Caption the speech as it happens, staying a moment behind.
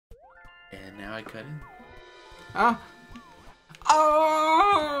And now I cut in. Oh.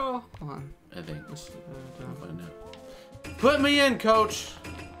 Oh. Hold on. I think. I'll find out. Put me in, coach.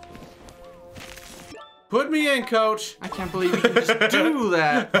 Put me in, coach. I can't believe you can just do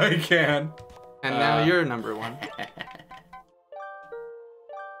that. I can. And now you're number one.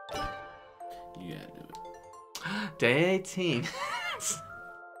 You gotta do it. Day 18.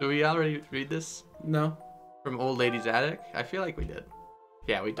 Did we already read this? No. From Old Lady's Attic? I feel like we did.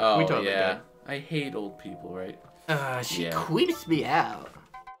 Yeah, we did. Oh, we totally yeah. did. I hate old people, right? She Yeah. creeps me out.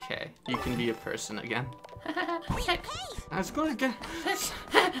 Okay, you can be a person again. I was going to get...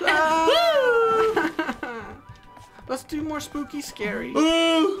 Let's do more spooky, scary.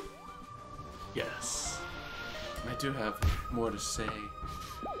 Ooh! Yes. I do have more to say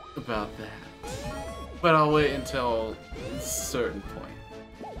about that. But I'll wait until a certain point.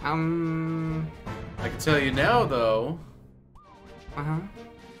 I can tell you now, though.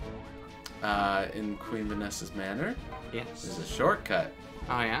 In Queen Vanessa's Manor, Yes. there's a shortcut.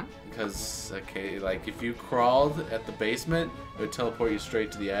 Oh, yeah? Because, okay, like, if you crawled at the basement, it would teleport you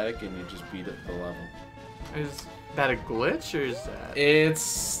straight to the attic and you just beat up the level. Is that a glitch, or is that...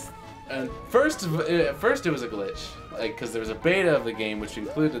 It's... at first it was a glitch. Like, because there was a beta of the game which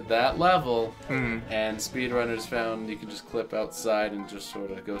included that level, and speedrunners found you could just clip outside and just sort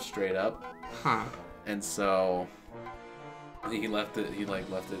of go straight up. Huh. And so... he left it in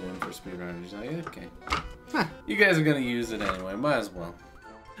for speedrunners. He's like, okay. Huh. You guys are gonna use it anyway, might as well.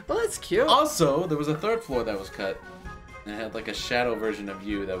 Well, that's cute. Also, there was a third floor that was cut. And it had like a shadow version of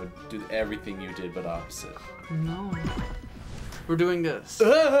you that would do everything you did but opposite. No. We're doing this.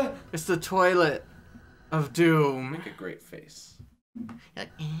 It's the toilet of doom. Make a great face.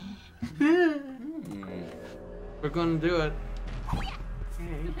 We're gonna do it.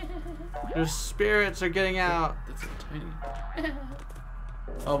 Your spirits are getting out. That's tiny.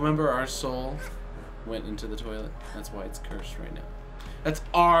 Oh, remember our soul went into the toilet? That's why it's cursed right now. That's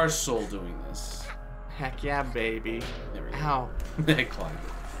our soul doing this. Heck yeah, baby. There we go. Ow. They climbed.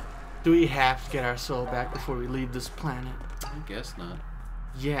 Do we have to get our soul back before we leave this planet? I guess not.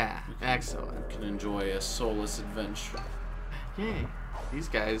 Yeah, excellent. We can enjoy a soulless adventure. Yay. These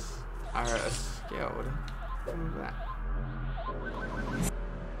guys are scared. What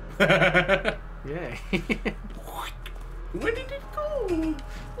that? Yay. Where did it go?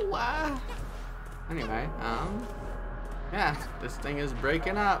 Wow. Anyway, yeah, this thing is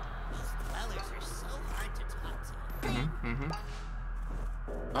breaking up.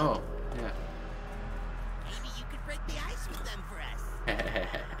 Oh, yeah. Maybe you could break the ice with them for us.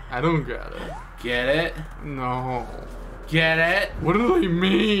 I don't get it. Get it? No. Get it? What do they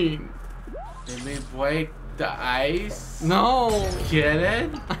mean? Did they break the ice? No. Get it?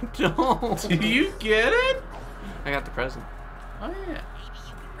 I don't. Do you get it? I got the present. Oh, yeah. Maybe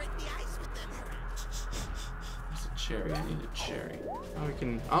you could break the ice with them for us. It's a cherry. I need a cherry. Oh, we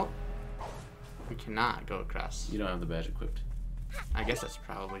can. Oh. We cannot go across. You don't have the badge equipped. I guess that's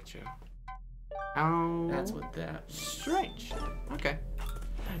probably true. Oh. That's what that means. Strange. Okay.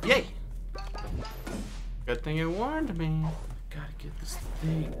 Yay. Good thing you warned me. Gotta get this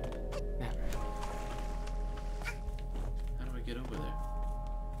thing. Never. How do I get over there?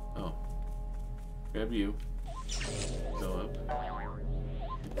 Oh. Grab you. Go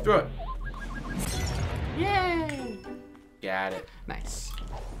up. Throw it. Yay. Got it. Nice.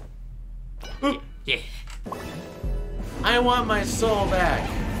 Yeah. I want my soul back.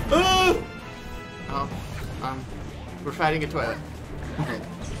 Oh, We're fighting a toilet.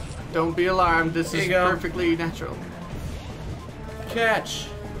 Don't be alarmed. This Here is you go. perfectly natural. catch.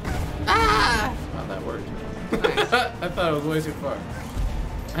 Ah! Oh, that worked. Nice. I thought it was way too far.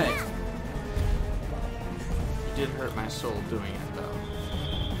 Hey. You did hurt my soul doing it, though.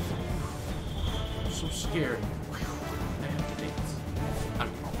 I'm so scared. I have to dance.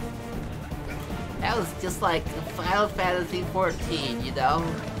 That was just like Final Fantasy 14, you know?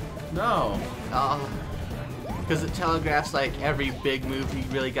 No. Oh, Because it telegraphs, like, every big move you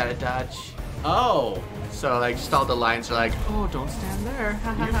really gotta dodge. Oh. So, like, just all the lines are like, oh, don't stand there.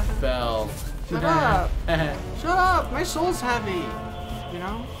 You fell. Shut up. Shut up. My soul's heavy. You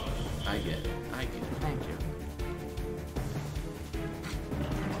know? I get it. I get it. Thank you.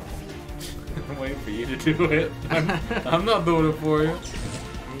 I'm waiting for you to do it. I'm not doing it for you.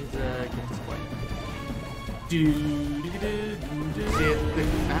 He's, get this way. Do-do-do-do-do. See, it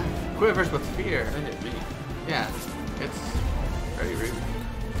quivers with fear. That hit me. Yeah, it's very rude.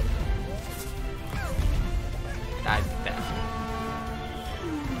 I bet.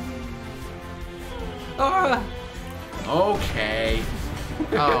 Okay.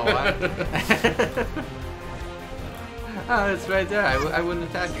 Oh, what? Oh, it's right there. I wouldn't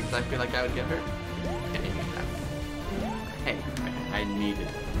attack you because I feel like I would get hurt. Hey, I need it.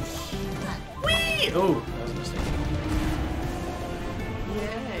 Whee! Oh, that was a mistake.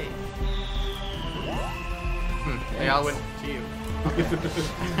 yay! They all went to you.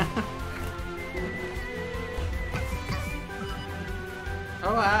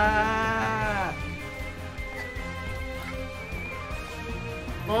 Oh, ah!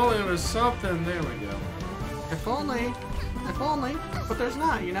 Well, there was something. There we go. If only, but there's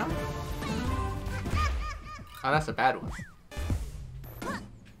not, you know? Oh, that's a bad one.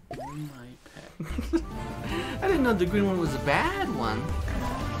 My pet. I didn't know the green one was a bad one.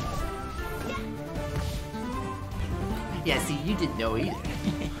 Yeah, see, you didn't know either.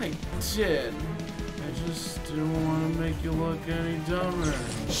 I did. I just didn't want to make you look any dumber.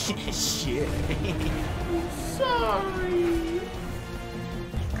 Shit. Sorry.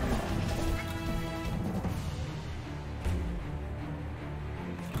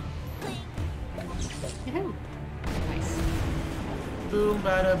 Nice. Boom,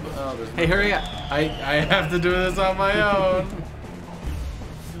 bada, oh, there's Hey, hurry up. I have to do this on my own.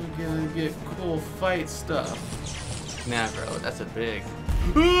 I'm gonna get cool fight stuff. Nah, bro, that's a big.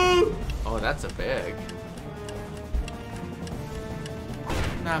 Oh, that's a big.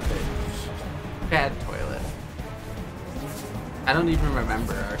 Not big. Bad toilet. I don't even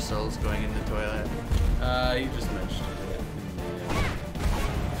remember our souls going in the toilet. You just mentioned it in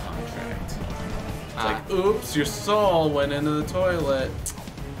the contract. It's like, oops, your soul went into the toilet.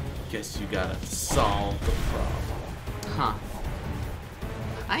 Guess you gotta solve the problem. Huh.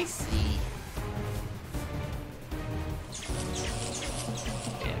 I see.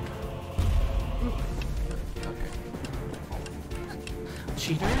 Okay.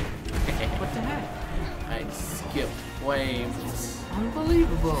 Cheater? What the heck? I skipped flames.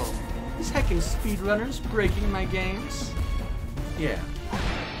 Unbelievable. These hecking speedrunners breaking my games. Yeah.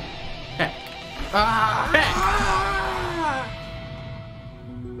 Heck. Ah!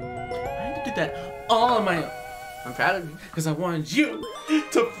 I had to do that all on my own. I'm proud of you. Because I wanted you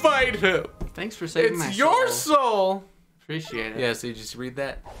to fight him. Thanks for saving my It's your soul. soul. Appreciate it. Yeah, so you just read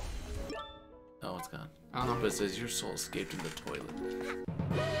that? Oh, it's gone. Oh. But it says your soul escaped in the toilet.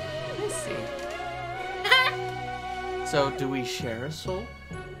 Let's see. So, do we share a soul?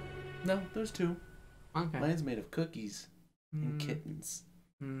 No, there's two. Okay. Mine's made of cookies and kittens.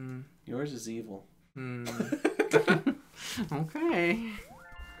 Hmm. Yours is evil. Hmm. Okay.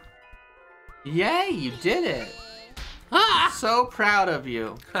 Yay, you did it. Ah! So proud of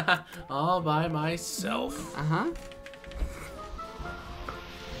you. All by myself. Uh-huh.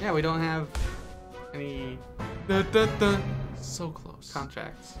 Yeah, we don't have any Dun, dun, dun. So close.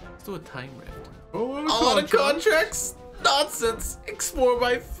 contracts. Let's do a time rift. Oh, A lot of contracts? Nonsense. Explore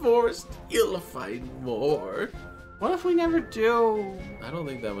my forest. You'll find more. What if we never do? I don't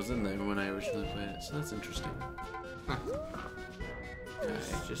think that was in there when I originally played it, so that's interesting. Okay,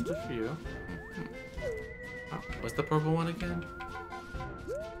 just a few. What's the purple one again?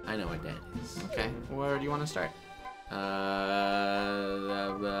 I know what that is. Okay, where do you want to start?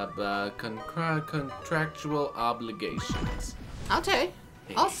 Contractual obligations. Okay.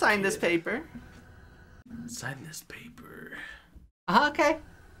 I'll sign this paper. Sign this paper. Okay.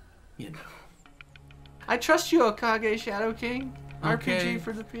 You know. I trust you, Okage Shadow King. Okay. RPG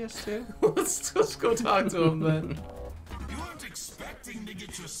for the PS2. let's go talk to him then. You weren't expecting to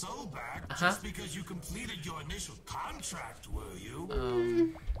get your soul back Uh-huh. just because you completed your initial contract, were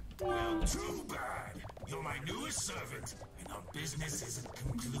you? Well, too bad. You're my newest servant, and our business isn't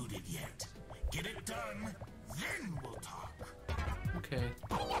concluded yet. Get it done, then we'll talk. Okay.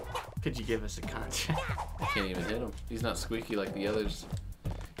 Could you give us a contract? I can't even hit him. He's not squeaky like the others.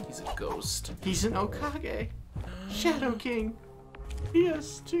 He's a ghost. He's an Okage. Shadow King.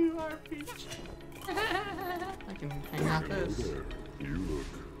 PS2 RPG. I can hang out this. You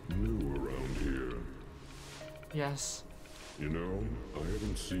look new around here. Yes. You know, I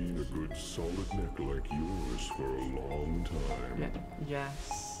haven't seen a good solid neck like yours for a long time.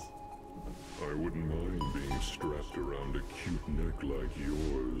 Yes. I wouldn't mind being strapped around a cute neck like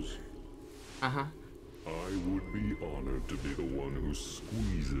yours. Uh-huh. I would be honored to be the one who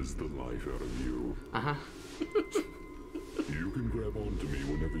squeezes the life out of you. Uh-huh. You can grab onto me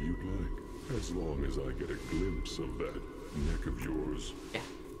whenever you'd like, as long as I get a glimpse of that neck of yours. Yeah.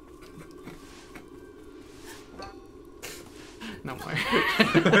 No more.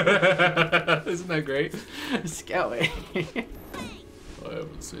 Isn't that great? Scally. I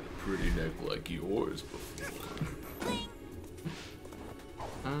haven't seen a pretty neck like yours before.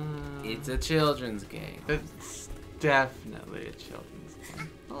 It's a children's game. It's definitely a children's game.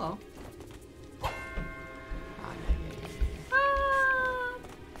 Hello. Ah, yeah.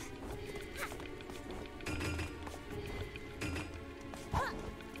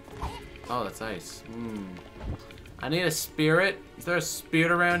 Oh, that's ice. I need a spirit. Is there a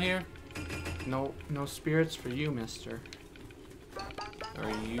spirit around here? No spirits for you, mister. Are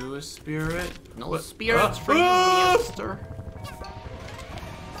you a spirit? No spirits for you, mister.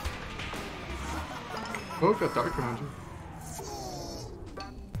 Oh, got dark around you.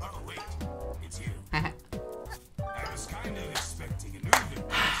 Oh, wait. It's you. I was kind of expecting an urban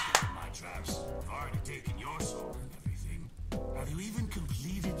monster in my traps. I've already taken your soul and everything. Have you even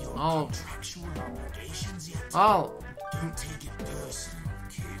completed your contractual obligations yet? Oh. Don't take it personal,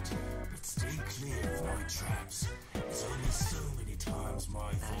 kid. But stay clear of my traps. There's only so many times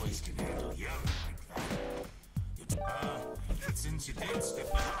my voice can handle yelling like that. But since you did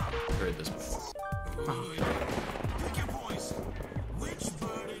step up... Heard this before. Pick your poison. Which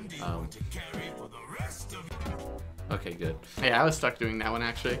burden do you want to carry for the rest of your... Okay, good. Yeah, I was stuck doing that one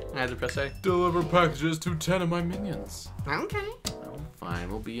actually. I had to press A. Deliver packages to 10 of my minions. Okay. Oh, fine.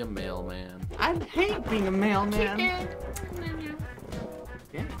 We'll be a mailman. I hate being a mailman. Yeah.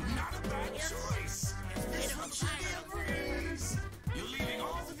 Not a bad choice. This one should be a breeze. You're leaving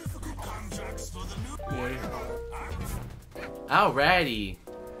all the difficult contracts for the new... Alrighty.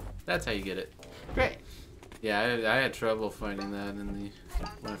 That's how you get it. Great. Yeah, I had trouble finding that when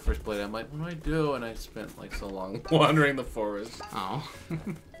I first played it. I'm like, what do I do? And I spent like so long wandering the forest. Oh.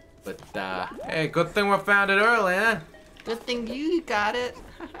 But hey, good thing we found it early, huh? Good thing you got it.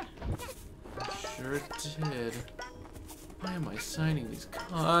 Sure did. Why am I signing these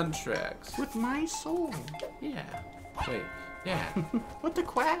contracts? With my soul. Yeah. Wait. Yeah. What the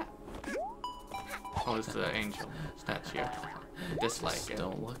crap? Oh, it's the angel statue. Dislike Just it.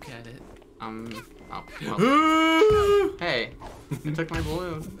 don't look at it. Oh, well. Hey, you took my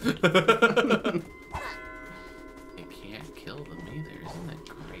balloon. You can't kill them either. Isn't that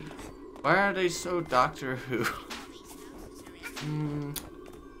great? Why are they so Doctor Who?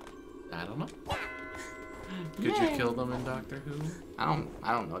 I don't know. Could you kill them in Doctor Who? I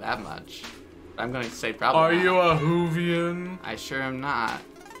don't know that much. I'm gonna say probably. Are not. you a Whovian? I sure am not.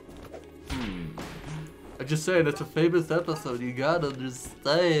 I just saying it's a famous episode. You gotta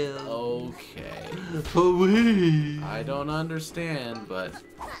understand. Okay. Please. I don't understand, but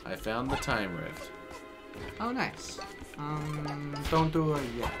I found the time rift. Oh, nice. Don't do it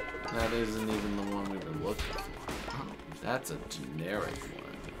yet. That isn't even the one we were looking for. Oh. That's a generic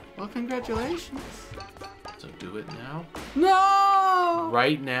one. Well, congratulations. So do it now? No.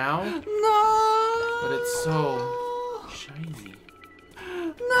 Right now? No. But it's so shiny.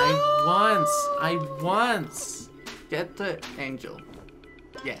 No. I once. Get the angel.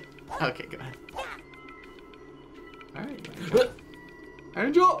 Yeah. Okay, go ahead. Alright.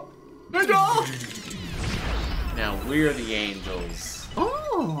 Angel! Angel! Now we're the angels.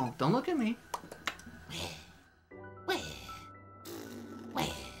 Oh, don't look at me.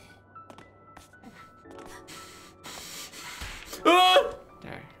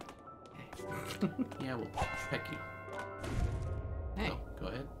 There. Yeah, we'll peck you. Hey, Oh, go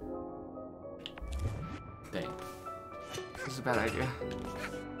ahead. Dang. this is a bad idea.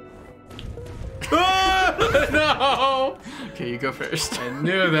 No! Okay, you go first. I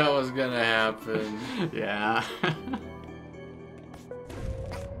knew that was gonna happen. Yeah.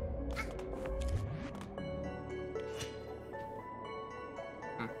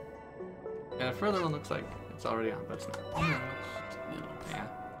 Yeah, the further one looks like it's already on, but it's not. You know, Yeah.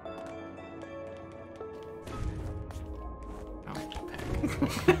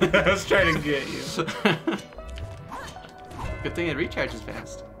 I was trying to get you. Good thing it recharges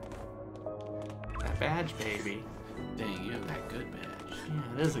fast. That badge, baby. Dang, you have that good badge.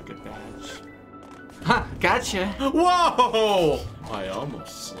 Yeah, it is a good badge. Ha! Gotcha! Whoa! I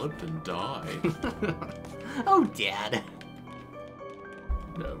almost slipped and died. Oh, Dad.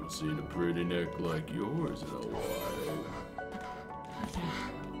 Haven't seen a pretty neck like yours in a while.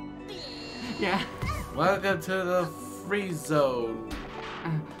 Yeah. Welcome to the free zone.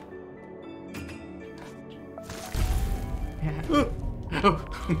 Yeah.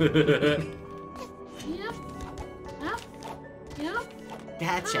 Yep.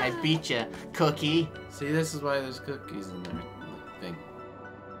 Gotcha, I beat you, Cookie. See, this is why there's cookies in there. Thing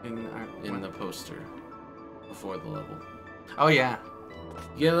In the poster before the level. Oh, yeah.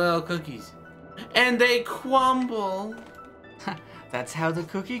 You get little cookies, and they crumble. That's how the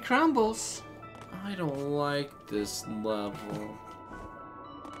cookie crumbles. I don't like this level.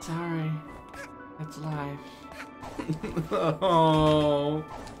 Sorry. That's life. Oh.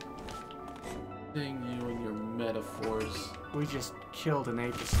 Dang you and your metaphors. We just killed an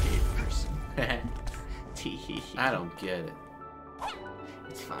ape escape person. I don't get it.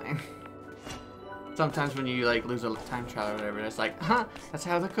 It's fine. Sometimes when you like lose a time trial or whatever, it's like, huh, that's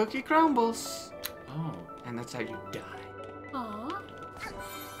how the cookie crumbles. Oh. And that's how you die. Aww.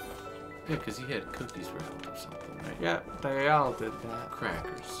 Yeah, because he had cookies for health or something, right? Yeah, they all did that.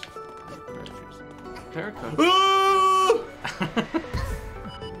 Crackers. Crackers. They're cookies. Ooh!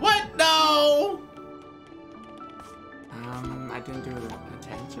 What? No! I didn't do the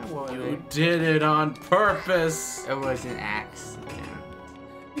attention. What You did it on purpose. It was an accident.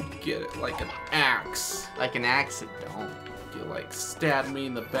 Get it like an axe. Like an accident. You like stabbed me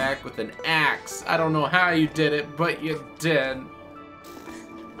in the back with an axe. I don't know how you did it, but you did.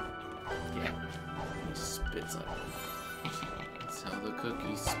 Yeah. He spits up. That's how the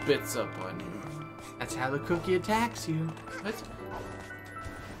cookie spits up on you. That's how the cookie attacks you. What?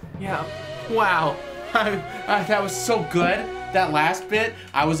 Yeah. Wow. That was so good. That last bit,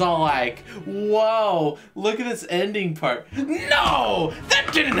 I was all like, whoa, look at this ending part. No,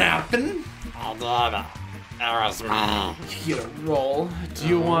 that didn't happen. You get a roll. Do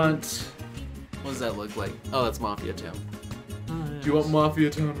you want, what does that look like? Oh, that's Mafia Town. Do you want Mafia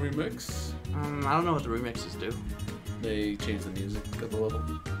Town remix? I don't know what the remixes do. They changed the music of the level.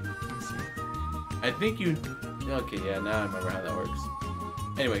 I think you, okay, yeah, now I remember how that works.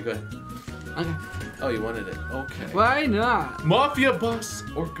 Anyway, go ahead. Okay. Oh, you wanted it. Okay. Why not? Mafia Boss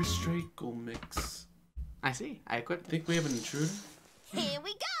Orchestrate Mix. I see. I equipped. Think we have an intruder? Here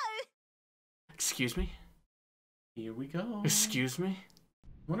we go. Excuse me? Here we go. Excuse me?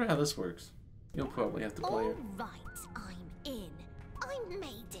 Wonder how this works. You'll probably have to play All it. right, I'm in. I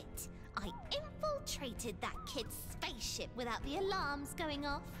made it. I infiltrated that kid's spaceship without the alarms going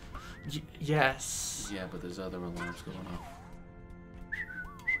off. Yes. Yeah, but there's other alarms going off.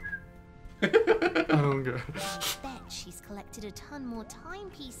 Oh god. I bet she's collected a ton more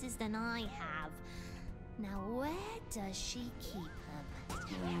timepieces than I have. Now where does she keep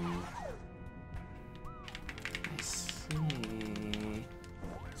them? I see.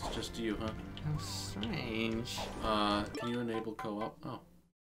 It's just you, huh? How strange. Can you enable co-op? Oh.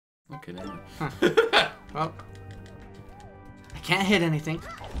 Okay, never mind. Well, I can't hit anything.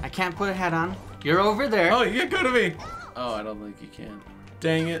 I can't put a hat on. You're over there. Oh, you can't go to me! Oh, I don't think you can.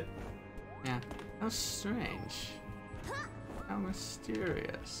 Dang it. Yeah. How strange. How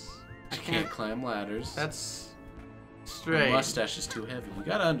mysterious. I can't climb ladders. That's My strange. mustache is too heavy. You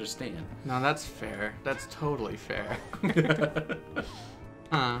gotta understand. No, that's fair. That's totally fair.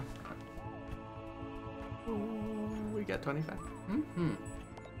 Ooh, we got 25. Mm-hmm.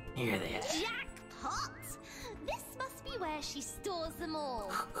 Here they are. Jackpot! This must be where she stores them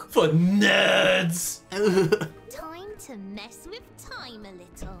all. For nerds! Time to mess with time a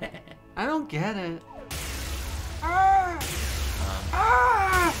little. I don't get it.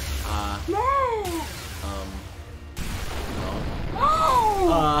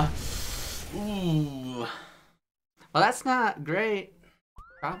 Ooh. Well, that's not great.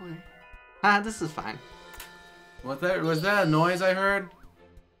 Probably. This is fine. Was that a noise I heard?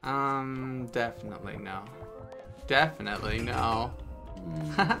 Definitely no. Definitely no.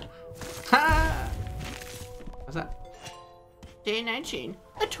 What's that? Day 19.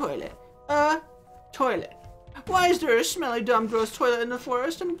 A toilet. Toilet. Why is there a smelly, dumb, gross toilet in the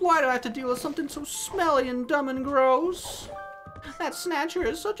forest, and why do I have to deal with something so smelly and dumb and gross? That Snatcher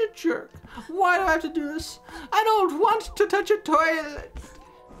is such a jerk. Why do I have to do this? I don't want to touch a toilet.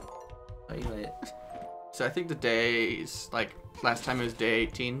 So I think the days, like, last time it was day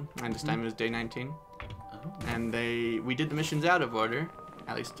 18, and this time it was day 19. Oh. And we did the missions out of order,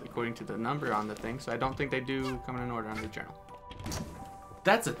 at least according to the number on the thing, so I don't think they do come in order on the journal.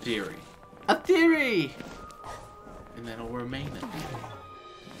 That's a theory. A theory! And that'll remain a theory.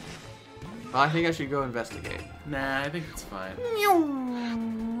 Well, I think I should go investigate. Nah, I think it's fine.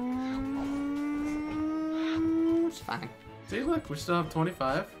 It's fine. See, look, we still have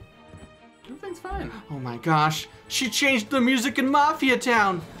 25. Everything's fine. Oh my gosh, she changed the music in Mafia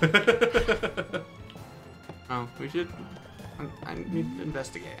Town! Oh, we should... I need to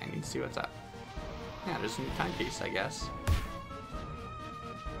investigate. I need to see what's up. Yeah, there's a new timepiece, I guess.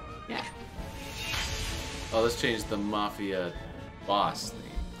 Yeah. Oh, let's change the Mafia boss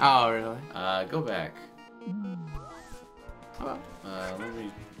thing. Oh, really? Go back. Oh. Let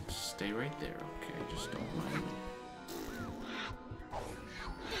me stay right there, okay? Just don't mind me.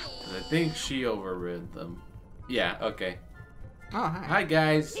 'Cause I think she overrid them. Yeah, okay. Oh, hi. Hi,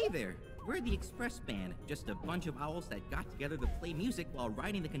 guys. Hey there, we're the Express Band, just a bunch of owls that got together to play music while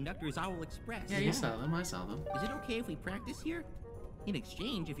riding the conductor's Owl Express. Yeah, you saw them. I saw them. Is it okay if we practice here? In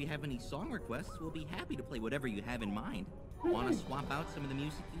exchange, if you have any song requests, we'll be happy to play whatever you have in mind. Want to swap out some of the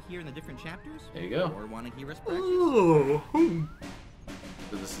music you hear in the different chapters? There you go. Or want to hear us practice? Ooh.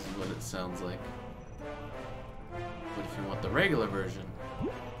 So this is what it sounds like. But if you want the regular version...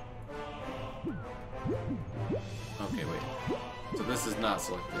 Okay, wait. So this is not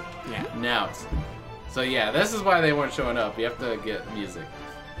selected. Yeah. Now it's... So yeah, this is why they weren't showing up. You have to get music.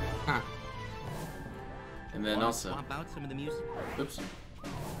 Huh. And then Wanna also... swap out some of the music. Oops.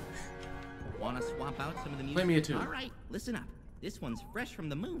 Wanna swap out some of the music? Play me a tune. All right, listen up. This one's fresh from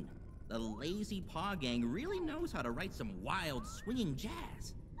the moon. The Lazy Paw Gang really knows how to write some wild, swinging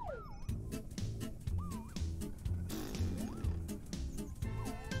jazz.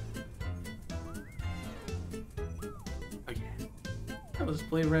 Oh yeah. I'll just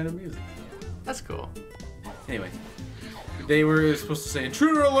play random music. That's cool. Anyway. They were supposed to say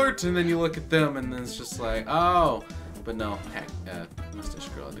intruder alert, and then you look at them, and then it's just like, oh. But no, heck, Mustache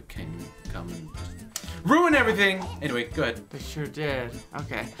Girl came come and ruin everything. Anyway, go ahead. They sure did.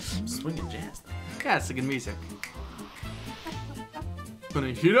 Okay. Swinging jazz. Yeah, it's good music.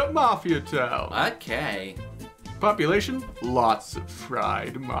 Gonna heat up Mafia Town. Okay. Population? Lots of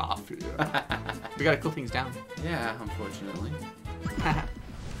fried mafia. We gotta cool things down. Yeah, unfortunately.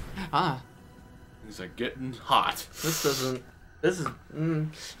 Ah, Things are getting hot. this doesn't. This is.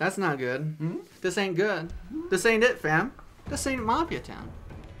 That's not good. This ain't good. This ain't it, fam. This ain't Mafia Town.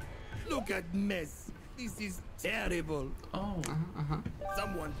 Look at mess. This is terrible. Oh.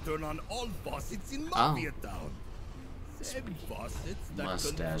 Someone turn on all faucets in Mafia Town. Same faucets that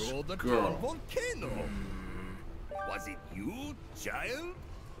Mustache control the Girl. town volcano. Was it you, child?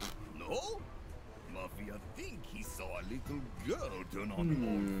 No? Mafia think he saw a little girl turn on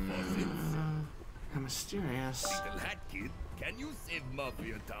all faucets. How mysterious. Little hat kid, can you save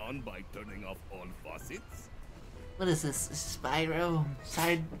Mafia Town by turning off all faucets? What is this? Spyro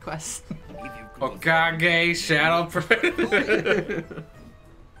side quest? If you close Okage Shadow Predator.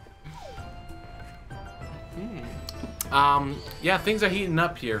 Yeah, things are heating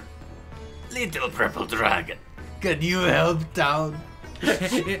up here. Little purple dragon, can you help town?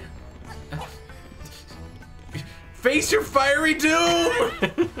 Face your fiery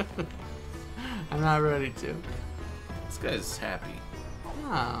doom! I'm not ready to. This guy's happy.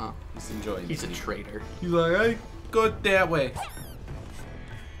 Oh, He's enjoying he's a it. traitor. He's like, I go that way.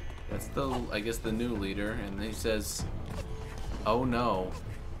 That's I guess, the new leader, and he says, oh no.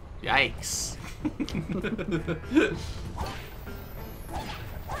 Yikes.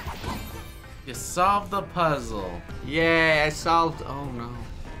 You solved the puzzle. Yay, I solved. Oh no.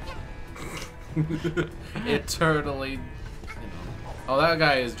 Eternally. Oh, that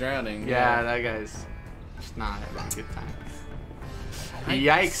guy is drowning. Yeah, that guy's just not having a good time.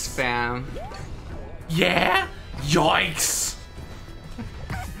 Yikes, fam. Yeah? Yikes!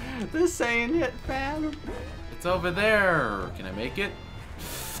 This ain't it, fam. It's over there. Can I make it?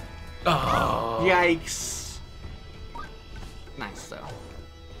 Oh. Yikes. Nice, though.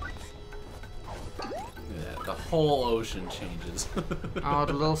 Yeah, the whole ocean changes. Oh,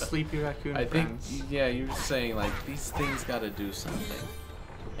 the little sleepy raccoon I think, friends. yeah, you're just saying, like, these things gotta do something.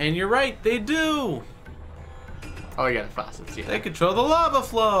 And you're right, they do! Oh, yeah, the faucets, yeah. They control the lava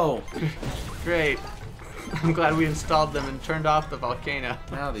flow! Great. I'm glad we installed them and turned off the volcano.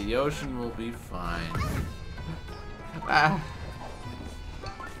 Now the ocean will be fine. Ah.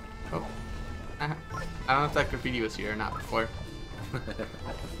 Oh. Ah. I don't know if that graffiti was here or not before.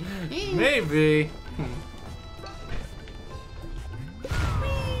 Maybe.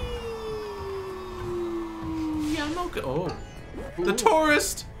 Yeah, I'm okay. Oh. The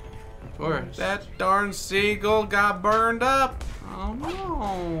tourist! Tourist. That darn seagull got burned up! Oh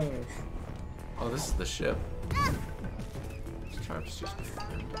no. Oh, this is the ship.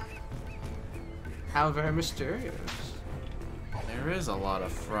 How very mysterious. There is a lot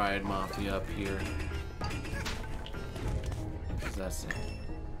of fried mafia up here. What does that say?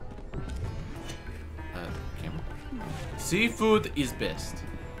 Camera? Seafood is best.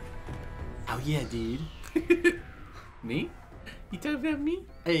 Oh yeah, dude. Me? You talking about me?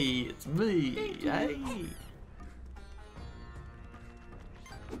 Hey, it's me. Hey.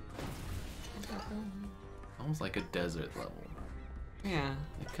 Almost like a desert level. Yeah.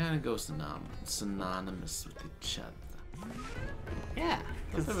 It kind of goes synonymous with each other. Yeah.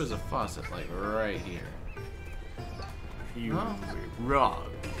 But there was a faucet like right here. You Oh. were wrong.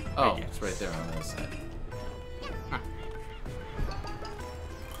 Oh, guess. it's right there on this side.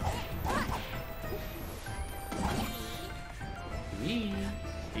 Wee.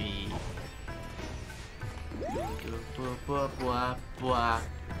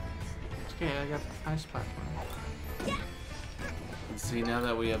 Okay, I got ice platform. And see, now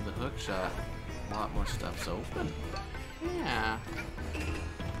that we have the hook shot, a lot more stuff's open. Yeah.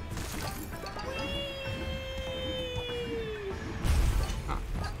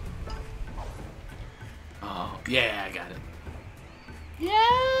 Yeah, I got it.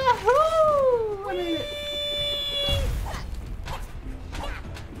 Yahoo! I made it.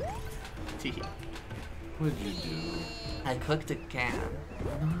 Tee. What'd you do? I cooked a can.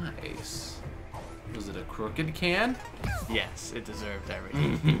 Nice. Was it a crooked can? Yes, it deserved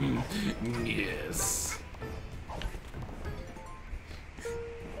everything. Yes.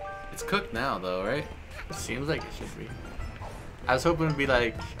 It's cooked now, though, right? It seems like it should be. I was hoping it'd be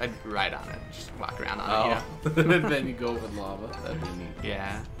like I'd ride on it, just walk around on it. Oh, and then you go with lava. That'd be neat.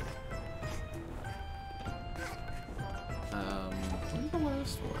 Yeah. Where's the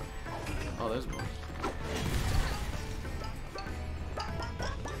last one? Oh, there's one.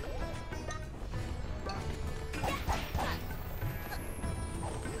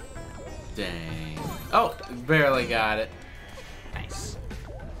 Dang. Oh, barely got it. Nice.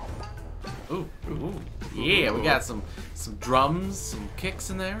 Ooh, ooh. Yeah, we got some drums, some kicks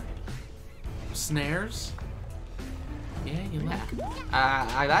in there. Snares. Yeah, you like them?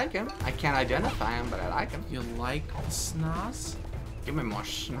 I like him. I can't identify him, but I like him. You like snaz? Give me more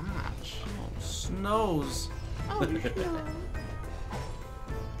snatch. Oh, snows. Oh,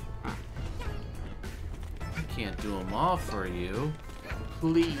 I can't do them all for you.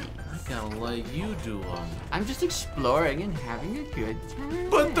 please. I gotta let you do them. I'm just exploring and having a good time.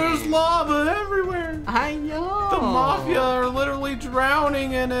 But there's lava everywhere. I know. The mafia are literally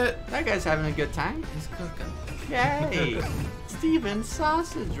drowning in it. That guy's having a good time. He's cooking. Yay. Steven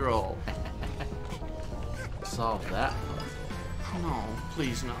sausage roll. Solve that. No,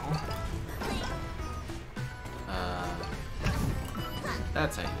 please no.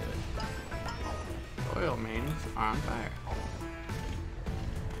 That's how you do it. Oil mains are on fire.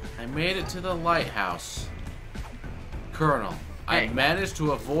 I made it to the lighthouse. Colonel, I Hey. managed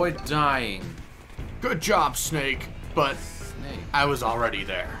to avoid dying. Good job, Snake. But Snake. I was already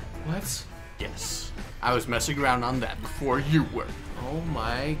there. What? Yes. I was messing around on that before you were. Oh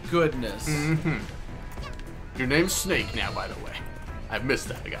my goodness. Mm-hmm. Your name's Snake now, by the way. I've missed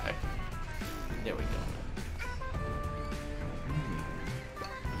that guy. There we go.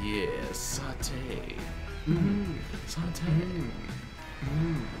 Yes, saute. Saute.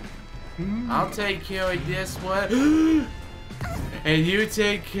 I'll take care of this one. And you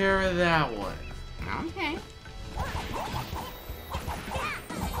take care of that one. Okay.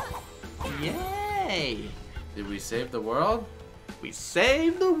 Yay! Did we save the world? We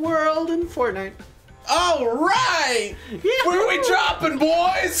saved the world in Fortnite. All right! Where are we dropping,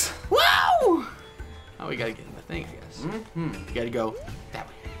 boys? Woo! Oh, we gotta get in the thing, I guess. Mm-hmm. You gotta go that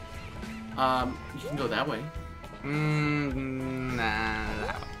way. You can go that way. Nah,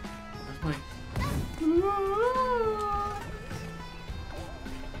 that way. This way.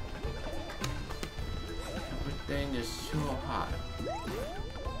 Everything is so hot.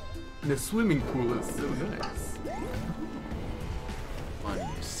 The swimming pool is so nice. Why do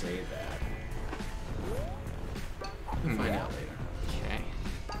you say that? We'll find out later. Okay.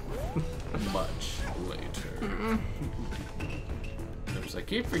 Much later. Oops, I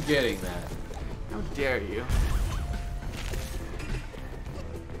keep forgetting that. How dare you?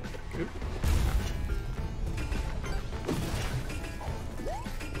 Oop.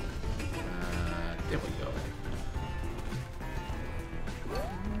 There we go.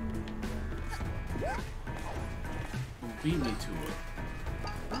 Beat me to it.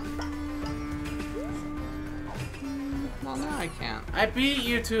 Well, now I can't. I beat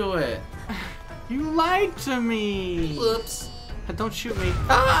you to it. You lied to me. Whoops. Don't shoot me.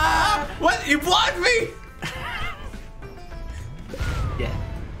 Ah! What? You blocked me?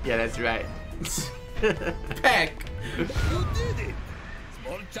 Yeah, that's right. Peck. You did it!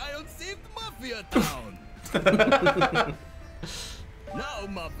 Small child saved Mafia Town! Now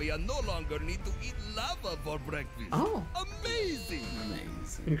Mafia no longer need to eat lava for breakfast. Oh. Amazing!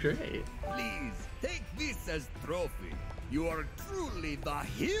 Amazing. Great. Please, take this as trophy. You are truly the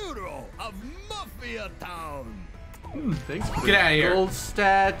hero of Mafia Town! Thanks for Get outta here. gold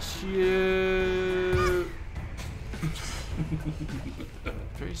statue.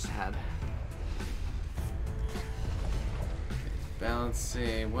 Very sad.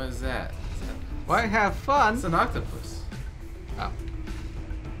 Balancing. What is that? Why have fun? It's an octopus. Oh.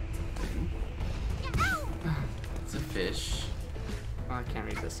 It's a fish. Well, I can't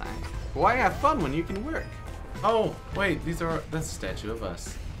read this sign. Why have fun when you can work? Oh, wait. That's a statue of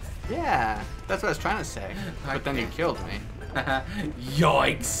us. Yeah, that's what I was trying to say. But then you killed me.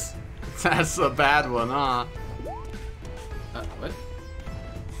 Yikes. That's a bad one, huh? What?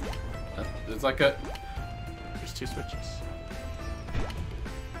 It's like a. There's two switches.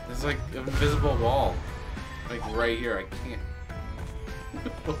 There's like an invisible wall. Like right here. I can't.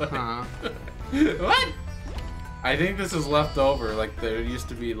 What? Huh. What? I think this is left over. Like, there used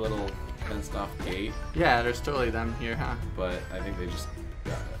to be a little fenced off gate. Yeah, there's totally them here, huh? But I think they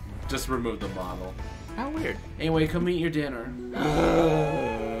just removed the model. How weird. Anyway, come eat your dinner.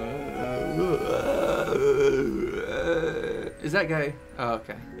 Is that guy? Oh,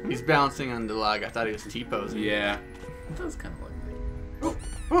 okay. He's balancing on the log. I thought he was T-posing. Yeah. It does kind of look like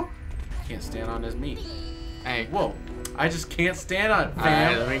Oh. Can't stand on his meat. Hey. Whoa. I just can't stand on it, Alright,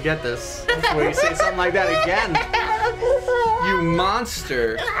 fam. let me get this before you say something like that again. You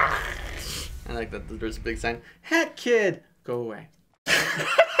monster. I like that there's a big sign. Hat kid! Go away.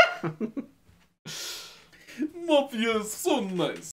 Mafia is so nice.